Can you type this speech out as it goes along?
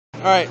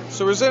Alright,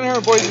 so we're sitting here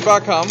at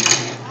Boise.com,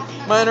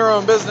 minding our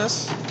own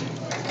business,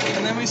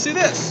 and then we see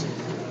this.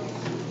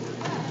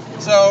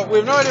 So we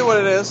have no idea what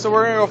it is, so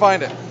we're going to go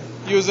find it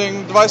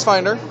using Device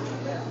Finder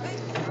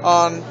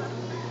on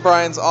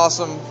Brian's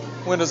awesome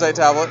Windows 8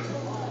 tablet.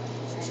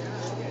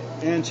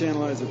 And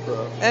Channelizer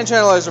Pro. And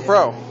Channelizer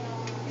Pro.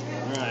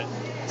 Alright.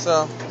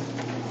 So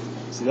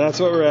that's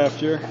what we're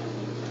after.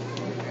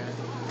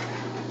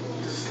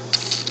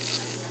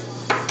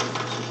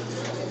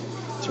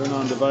 Turn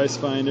on Device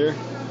Finder.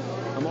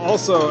 I'm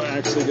also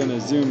actually going to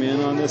zoom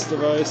in on this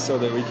device so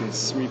that we can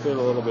sweep it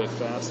a little bit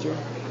faster.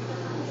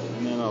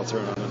 And then I'll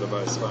turn on the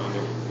Device Finder.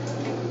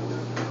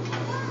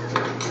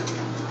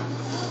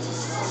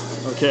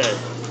 Okay.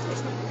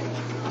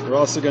 We're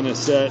also going to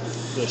set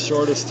the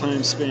shortest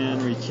time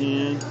span we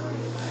can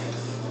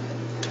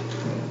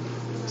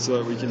so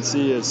that we can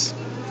see as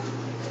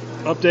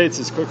updates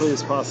as quickly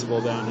as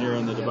possible down here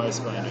on the Device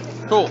Finder.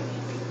 Cool.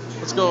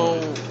 Let's go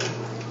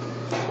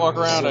walk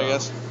around, I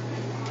guess.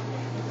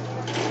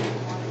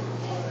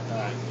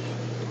 Alright.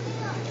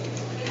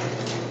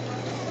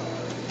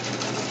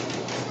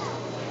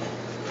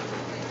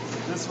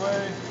 This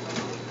way?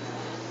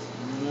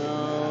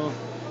 No.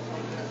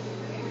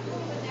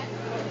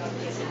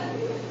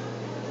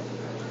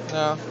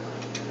 No.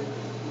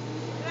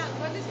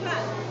 What is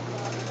that?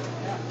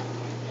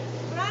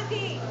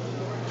 Randy,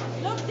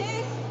 look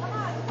this. Come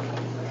on.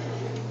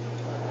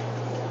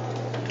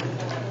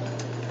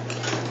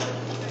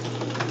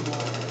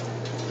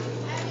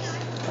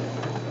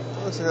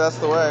 Looks like that's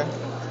the way.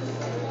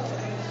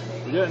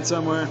 We're getting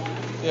somewhere.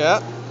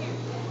 Yeah.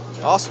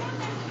 Awesome.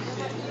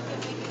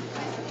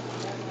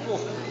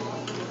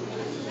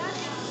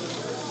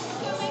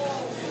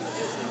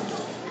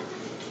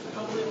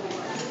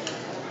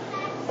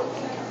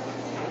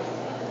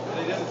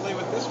 They didn't play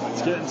with this one.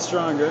 It's getting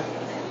stronger.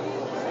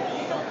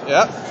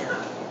 Yeah.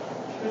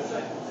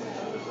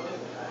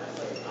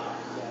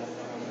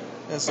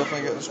 It's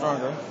definitely getting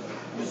stronger.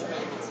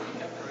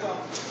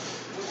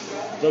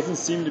 Doesn't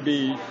seem to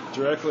be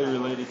directly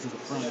related to the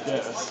front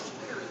desk.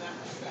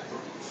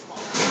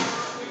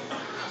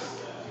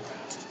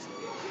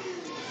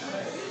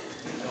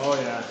 Oh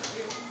yeah.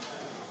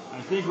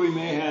 I think we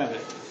may have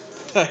it.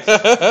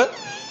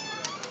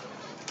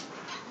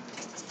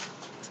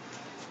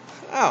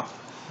 Oh.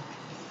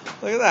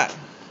 Look at that.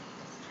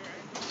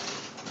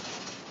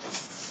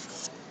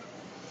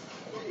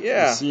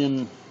 Yeah. We're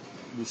seeing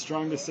the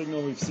strongest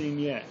signal we've seen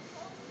yet.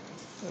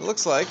 It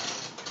looks like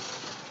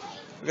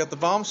we got the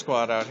bomb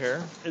squad out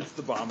here. It's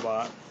the bomb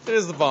bot. It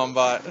is the bomb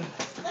bot.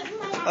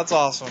 That's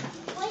awesome.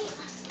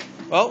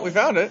 Well, we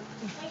found it.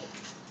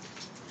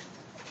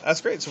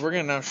 That's great. So we're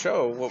going to now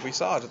show what we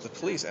saw to the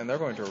police, and they're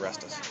going to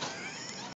arrest us.